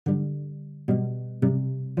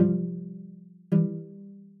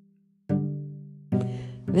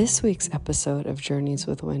This week's episode of Journeys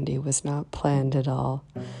with Wendy was not planned at all,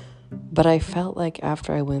 but I felt like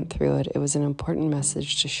after I went through it, it was an important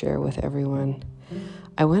message to share with everyone.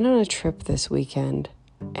 I went on a trip this weekend,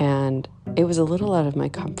 and it was a little out of my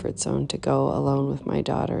comfort zone to go alone with my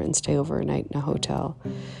daughter and stay overnight in a hotel.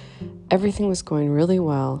 Everything was going really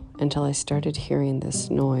well until I started hearing this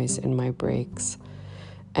noise in my brakes.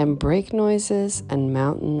 And brake noises and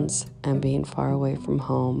mountains and being far away from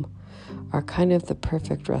home are kind of the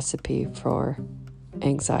perfect recipe for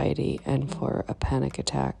anxiety and for a panic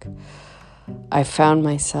attack. I found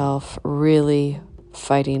myself really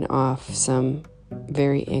fighting off some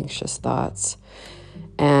very anxious thoughts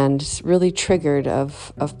and really triggered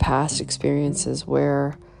of past experiences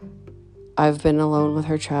where I've been alone with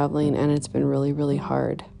her traveling and it's been really, really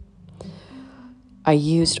hard. I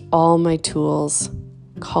used all my tools,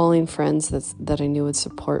 calling friends that I knew would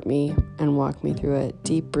support me and walk me through it,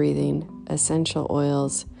 deep breathing, essential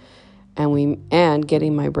oils, and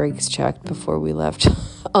getting my brakes checked before we left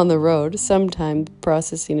on the road. Sometimes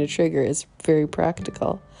processing a trigger is very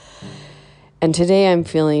practical. And today I'm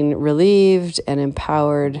feeling relieved and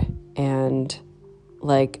empowered and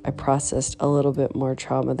like I processed a little bit more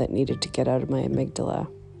trauma that needed to get out of my amygdala.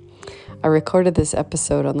 I recorded this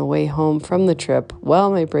episode on the way home from the trip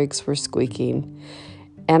while my brakes were squeaking.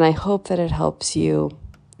 And I hope that it helps you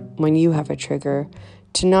when you have a trigger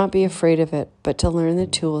to not be afraid of it, but to learn the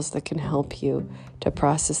tools that can help you to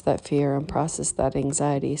process that fear and process that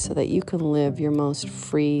anxiety so that you can live your most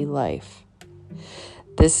free life.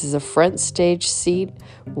 This is a front stage seat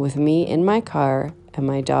with me in my car and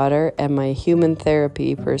my daughter and my human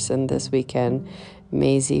therapy person this weekend,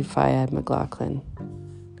 Maisie Fayad McLaughlin.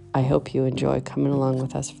 I hope you enjoy coming along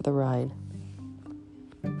with us for the ride.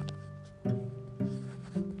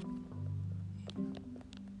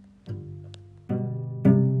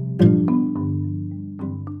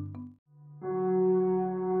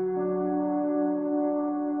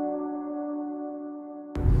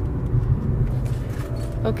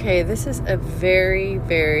 Okay, this is a very,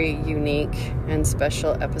 very unique and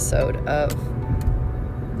special episode of,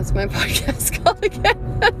 what's my podcast called again?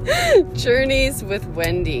 Journeys with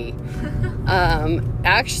Wendy.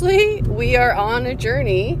 Actually, we are on a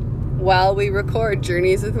journey while we record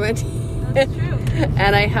Journeys with Wendy. That's true.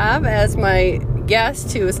 And I have as my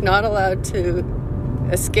guest, who is not allowed to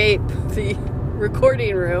escape the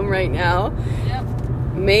recording room right now, Yep.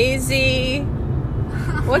 Maisie.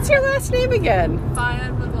 What's your last name again?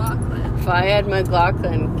 Fayad McLaughlin. Fayad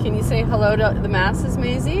McLaughlin. Can you say hello to the masses,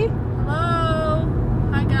 Maisie? Hello.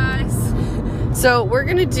 Hi, guys. So we're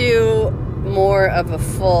going to do more of a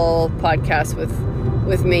full podcast with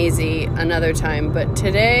Maisie another time. But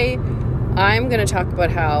today I'm going to talk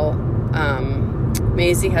about how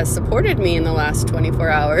Maisie has supported me in the last 24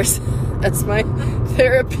 hours as my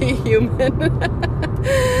therapy human.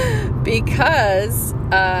 Because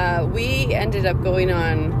we ended up going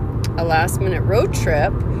on a last-minute road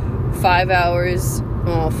trip,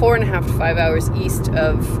 4.5 to 5 hours east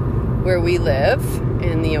of where we live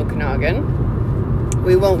in the Okanagan.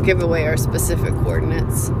 We won't give away our specific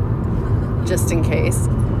coordinates, just in case.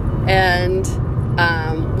 And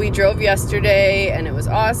we drove yesterday, and it was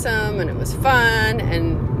awesome, and it was fun,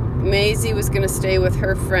 and Maisie was going to stay with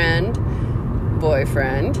her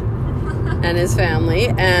boyfriend, and his family,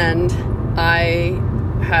 and I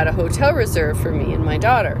had a hotel reserved for me and my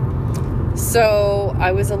daughter. So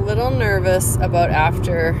I was a little nervous about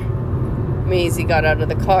after Maisie got out of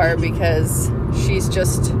the car because she's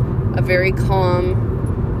just a very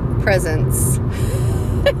calm presence.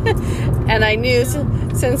 And I knew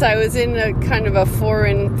since I was in a kind of a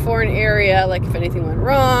foreign area, like if anything went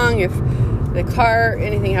wrong, if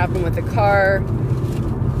anything happened with the car,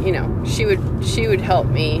 you know, she would help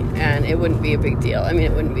me, and it wouldn't be a big deal. I mean,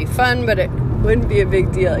 it wouldn't be fun, but it wouldn't be a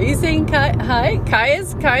big deal. Are you saying hi?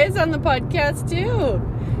 Kaya's on the podcast too.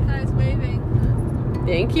 Kaya's waving.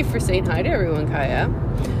 Thank you for saying hi to everyone, Kaya.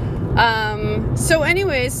 So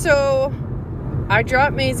I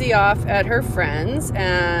dropped Maisie off at her friend's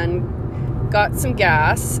and got some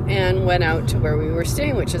gas and went out to where we were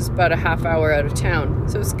staying, which is about a half hour out of town.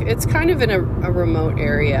 So it's kind of in a remote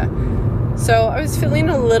area. So I was feeling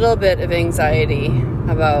a little bit of anxiety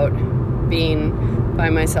about being by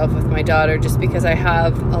myself with my daughter, just because I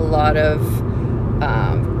have a lot of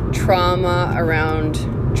trauma around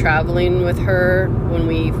traveling with her when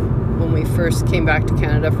we first came back to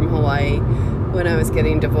Canada from Hawaii when I was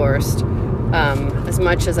getting divorced. As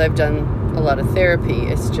much as I've done a lot of therapy,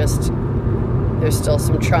 it's just there's still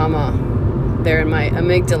some trauma there in my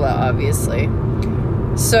amygdala, obviously.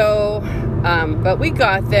 So but we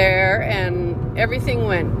got there and everything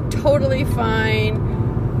went totally fine.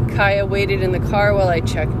 Kaya waited in the car while I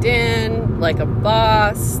checked in, like a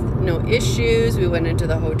boss, no issues. We went into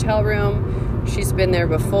the hotel room. She's been there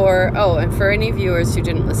before. Oh, and for any viewers who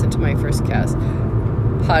didn't listen to my first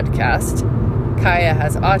podcast, Kaya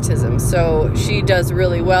has autism, so she does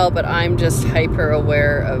really well, but I'm just hyper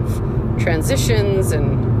aware of transitions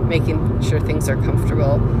and making sure things are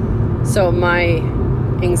comfortable. So my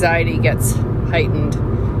anxiety gets heightened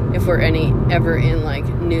if we're ever in like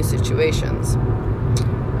new situations.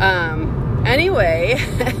 Anyway,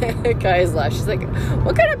 Kaya's laugh. She's like,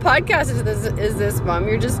 "What kind of podcast is this, Mom?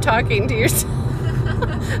 You're just talking to yourself."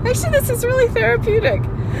 Actually, this is really therapeutic.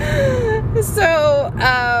 So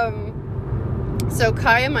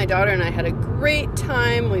Kaya, my daughter, and I had a great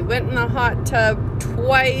time. We went in the hot tub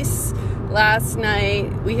twice last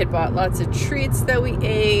night. We had bought lots of treats that we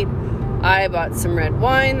ate. I bought some red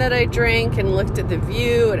wine that I drank and looked at the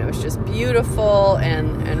view, and it was just beautiful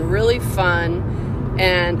and really fun.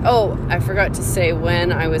 And, oh, I forgot to say,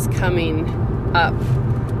 when I was coming up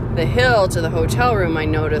the hill to the hotel room, I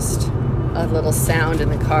noticed a little sound in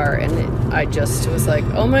the car, and I just was like,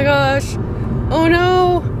 oh my gosh, oh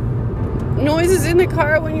no, noises in the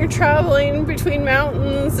car when you're traveling between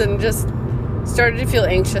mountains, and just started to feel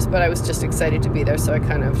anxious, but I was just excited to be there, so I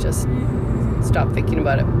kind of just stopped thinking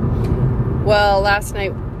about it. Well, last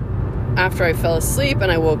night, after I fell asleep and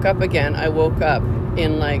I woke up again, I woke up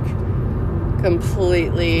in like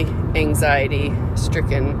completely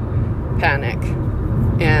anxiety-stricken panic.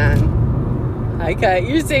 And hi, Kaya,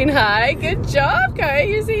 you're saying hi. Good job, Kaya.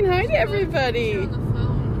 You're saying hi to everybody.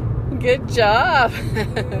 Good job.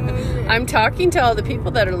 I'm talking to all the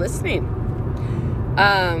people that are listening.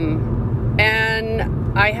 And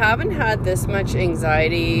I haven't had this much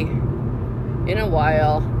anxiety in a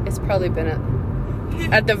while. It's probably been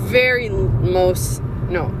at the very most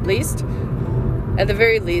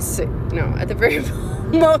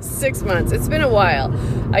 6 months. It's been a while.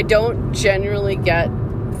 I don't generally get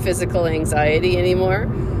physical anxiety anymore,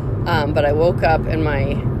 but I woke up and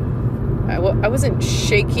I wasn't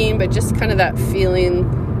shaking, but just kind of that feeling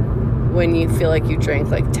when you feel like you drank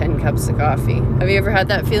like 10 cups of coffee. Have you ever had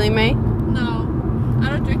that feeling, May? No, I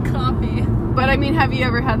don't drink coffee. But I mean, have you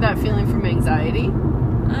ever had that feeling from anxiety?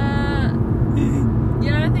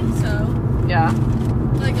 Yeah, I think so. Yeah.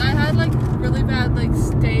 Like, I had like really bad like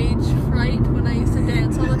stage fright when I used to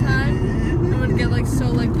dance all the time. I would get like so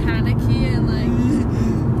like panicky and like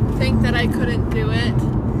think that I couldn't do it,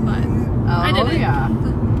 but I didn't. Yeah.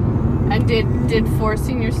 And did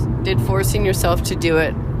forcing yourself to do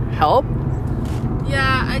it help?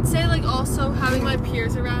 Yeah, I'd say like also having my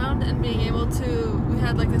peers around and being able to. We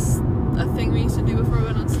had like a thing we used to do before we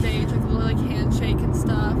went on stage, like a little like handshake and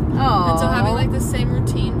stuff. Oh. And so having like the same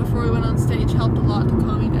routine before we went on stage helped a lot to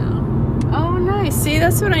calm me down. Oh, nice. See,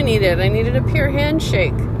 that's what I needed. I needed a peer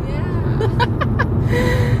handshake. Yeah.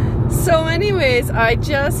 So anyways, I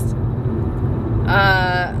just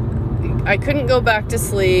I couldn't go back to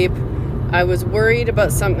sleep. I was worried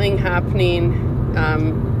about something happening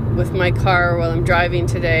with my car while I'm driving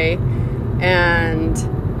today, and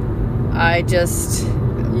I just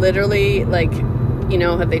literally, like, you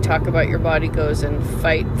know how they talk about your body goes in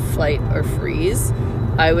fight, flight, or freeze?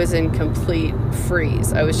 I was in complete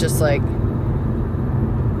freeze. I was just like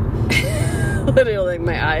literally,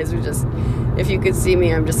 my eyes were just, if you could see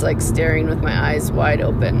me, I'm just like staring with my eyes wide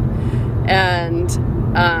open. And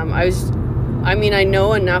I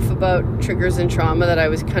know enough about triggers and trauma that I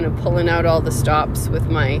was kind of pulling out all the stops with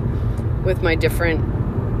my different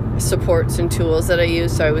supports and tools that I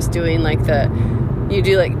use. So I was doing like you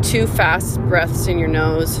do like 2 fast breaths in your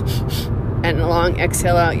nose and a long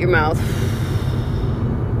exhale out your mouth.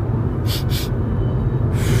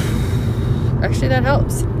 Actually, that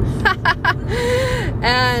helps.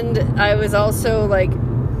 And I was also like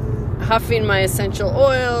huffing my essential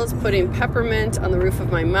oils, putting peppermint on the roof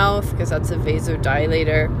of my mouth because that's a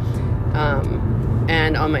vasodilator,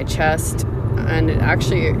 and on my chest, and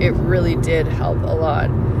it really did help a lot.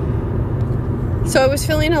 So I was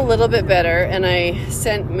feeling a little bit better, and I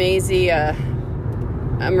sent Maisie a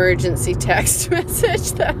emergency text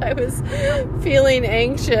message that I was feeling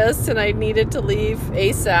anxious and I needed to leave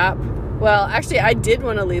ASAP. Well, actually, I did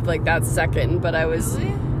want to leave like that second, but I was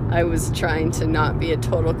trying to not be a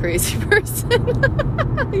total crazy person.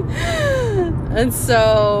 And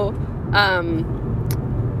so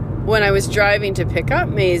when I was driving to pick up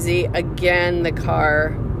Maisie, again, the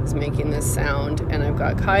car was making this sound, and I've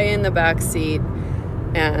got Kaya in the back seat,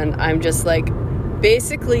 and I'm just like,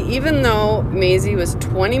 basically, even though Maisie was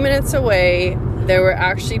 20 minutes away, there were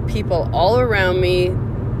actually people all around me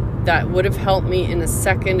that would have helped me in a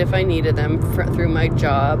second if I needed them through my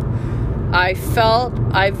job. I felt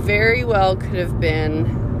I very well could have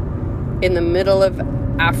been in the middle of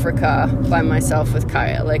Africa by myself with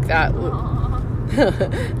Kaya. Like that.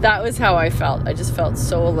 That was how I felt. I just felt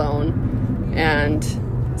so alone and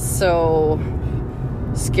so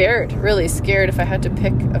scared, really scared. If I had to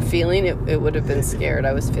pick a feeling, it would have been scared.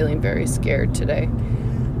 I was feeling very scared today.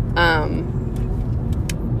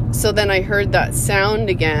 So then I heard that sound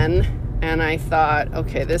again, and I thought,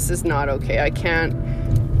 okay, this is not okay. I can't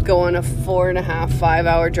go on a 4.5, 5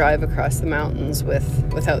 hour drive across the mountains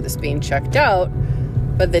without this being checked out.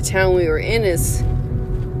 But the town we were in is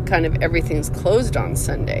kind of, everything's closed on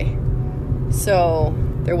Sunday. So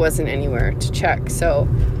there wasn't anywhere to check. So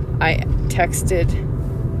I texted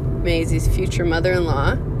Maisie's future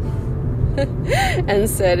mother-in-law and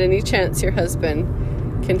said, any chance your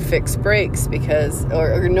husband can fix brakes because,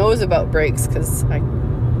 or knows about brakes, because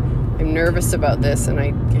I'm nervous about this and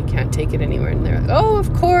I can't take it anywhere. And they're like, oh,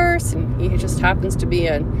 of course. And he just happens to be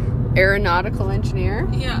an aeronautical engineer.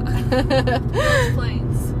 Yeah.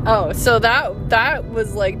 Planes. Oh, so that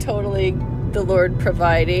was like totally the Lord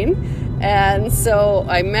providing. And so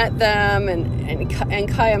I met them, and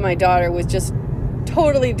Kaya, my daughter, was just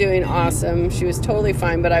totally doing awesome. She was totally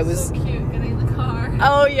fine, but I was so cute getting in the car.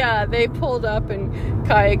 Oh yeah, they pulled up and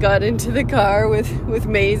Kaya got into the car with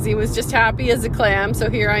Maisie, was just happy as a clam. So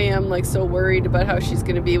here I am, like, so worried about how she's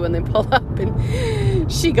going to be when they pull up,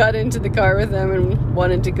 and she got into the car with them and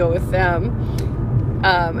wanted to go with them.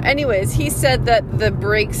 Anyways, he said that the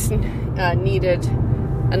brakes needed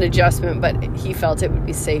an adjustment, but he felt it would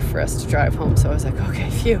be safe for us to drive home. So I was like, okay,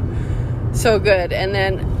 phew, so good. And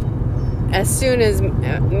then as soon as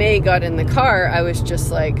May got in the car, I was just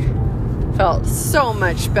like, felt so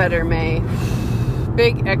much better, May.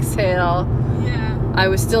 Big exhale. Yeah. I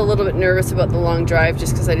was still a little bit nervous about the long drive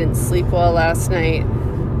just because I didn't sleep well last night.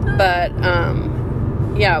 But,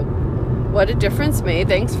 yeah, what a difference, May.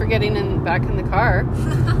 Thanks for getting back in the car.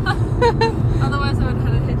 Otherwise, I would have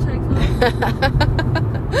had a hitchhike home.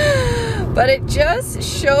 But it just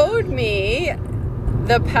showed me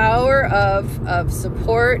the power of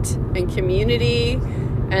support and community,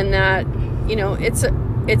 and that, you know, it's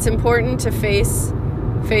important to face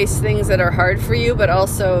things that are hard for you, but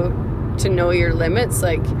also to know your limits.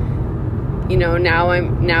 Like, you know, now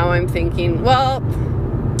I'm thinking, well,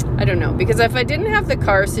 I don't know, because if I didn't have the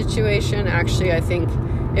car situation, actually, I think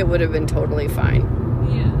it would have been totally fine.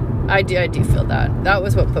 Yeah. I do feel that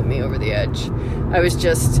was what put me over the edge. I was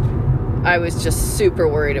just super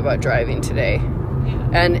worried about driving today.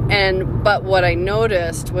 But what I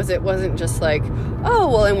noticed was it wasn't just like, oh,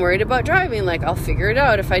 well, I'm worried about driving, like, I'll figure it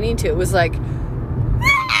out if I need to. It was like,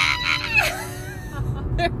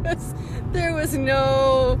 there was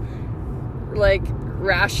no, like,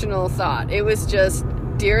 rational thought. It was just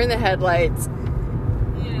deer in the headlights.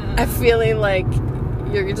 Yeah. Feeling like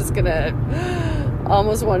you're just gonna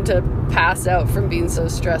almost want to pass out from being so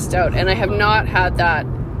stressed out. And I have not had that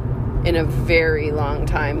in a very long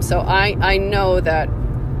time. So I know that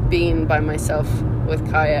being by myself with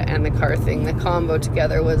Kaya and the car thing, the combo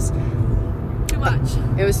together was too much.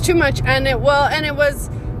 It was too much, and it was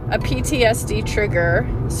a PTSD trigger.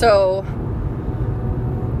 So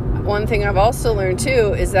one thing I've also learned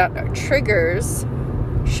too is that our triggers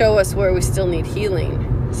show us where we still need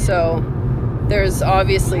healing. So there's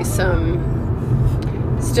obviously some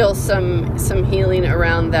healing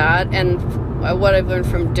around that. And what I've learned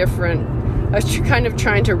from I was kind of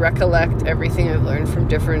trying to recollect everything I've learned from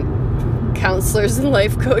different counselors and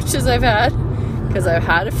life coaches I've had, because I've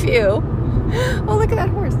had a few. Oh, look at that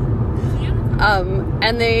horse.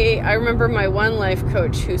 I remember my one life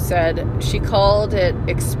coach who said, she called it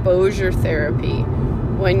exposure therapy.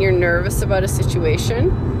 When you're nervous about a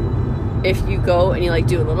situation, if you go and you, like,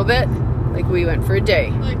 do a little bit, like we went for a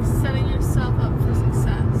day. Like setting yourself up for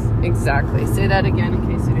success. Exactly. Say that again in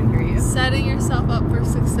case I didn't hear you. Setting yourself up for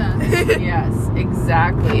success. Yes,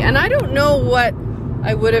 exactly. And I don't know what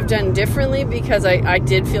I would have done differently, because I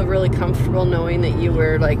did feel really comfortable knowing that you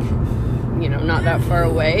were, like, you know, not that far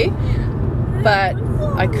away. But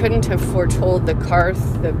I couldn't have foretold the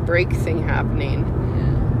brake thing happening.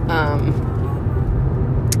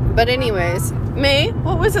 But anyways, May,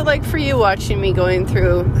 what was it like for you watching me going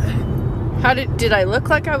through? Did I look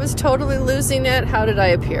like I was totally losing it? How did I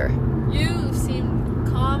appear? You seemed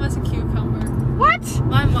calm as a cucumber. What?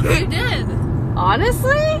 You did.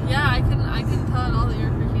 Honestly? Yeah, I couldn't tell at all that you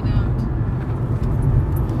were freaking out.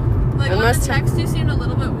 Like, on the text, you seemed a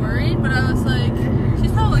little bit worried, but I was like,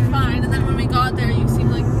 she's probably fine. And then when we got there, you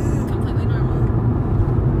seemed like completely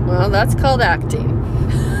normal. Well, that's called acting.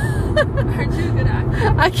 Aren't you a good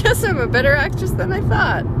actor? I guess I'm a better actress than I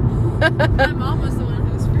thought. My mom was the one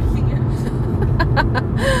who was freaking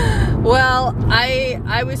Well,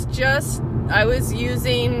 I was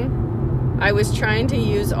trying to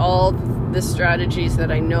use all the strategies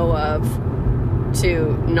that I know of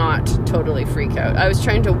to not totally freak out. I was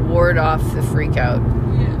trying to ward off the freak out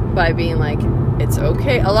by being like, it's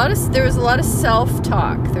okay. There was a lot of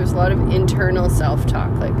self-talk. There's a lot of internal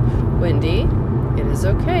self-talk. Like, Wendy, it is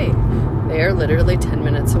okay. They are literally 10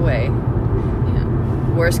 minutes away.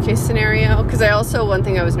 Worst case scenario, because one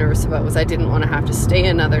thing I was nervous about was I didn't want to have to stay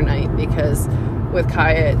another night, because with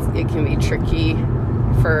Kaya it can be tricky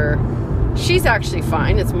she's actually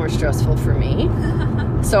fine, it's more stressful for me.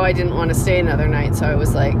 So I didn't want to stay another night, so I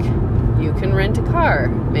was like, you can rent a car,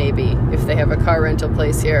 maybe, if they have a car rental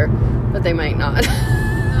place here, but they might not.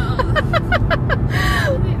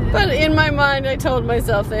 But in my mind I told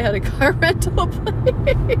myself they had a car rental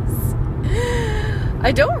place.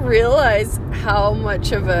 I don't realize how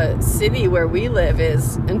much of a city where we live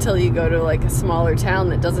is until you go to like a smaller town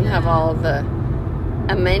that doesn't have all the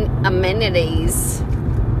amenities.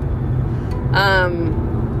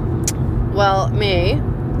 Well, May,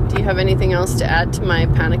 do you have anything else to add to my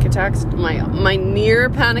panic attacks, my near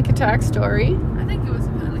panic attack story? I think it was a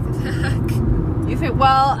panic attack. You think?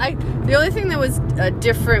 Well, the only thing that was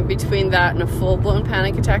different between that and a full-blown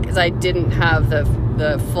panic attack is I didn't have the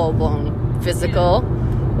full-blown physical.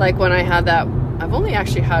 Like when I had that, I've only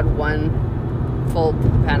actually had one full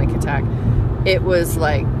panic attack. It was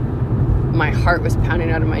like my heart was pounding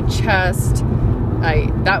out of my chest.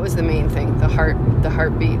 That was the main thing. The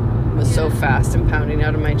heartbeat was so fast and pounding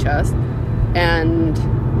out of my chest, and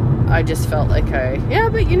I just felt like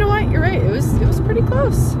but you know what? You're right. It was pretty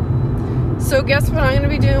close. So guess what I'm going to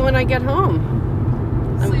be doing when I get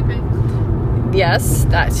home? Sleeping. Yes,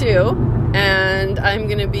 that too. And I'm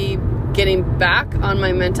going to be getting back on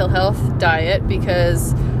my mental health diet,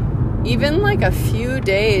 because even like a few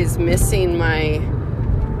days missing my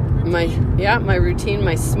routine,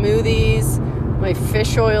 my smoothies, my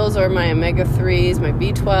fish oils or my omega-3s, my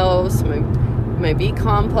B12s, my B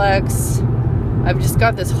complex. I've just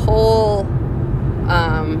got this whole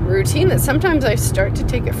routine that sometimes I start to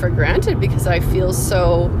take it for granted because I feel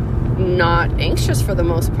so not anxious for the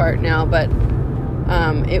most part now. But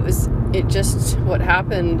what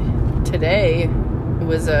happened today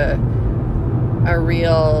was a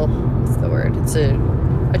real, what's the word? It's a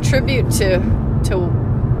tribute to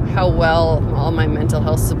how well all my mental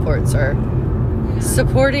health supports are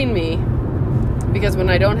supporting me, because when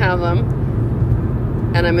I don't have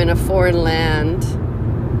them and I'm in a foreign land,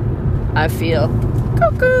 I feel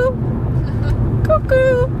cuckoo.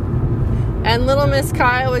 And little Miss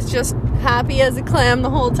Kaya was just happy as a clam the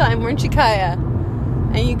whole time, weren't you, Kaya?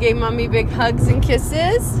 And you gave Mommy big hugs and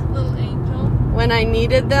kisses. Little angel. When I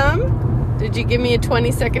needed them. Did you give me a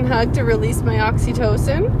 20-second hug to release my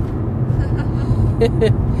oxytocin?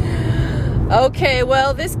 Okay,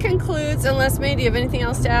 well, this concludes, unless May, do you have anything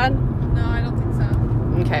else to add? No, I don't think so.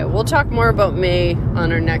 Okay, we'll talk more about May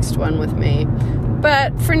on our next one with May.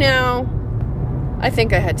 But for now, I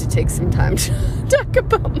think I had to take some time to talk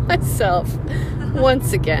about myself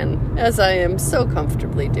once again, as I am so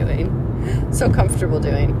comfortable doing.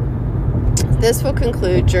 This will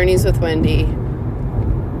conclude Journeys with Wendy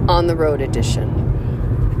on the road edition.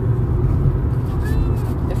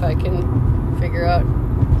 If I can figure out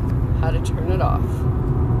how to turn it off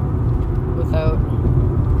without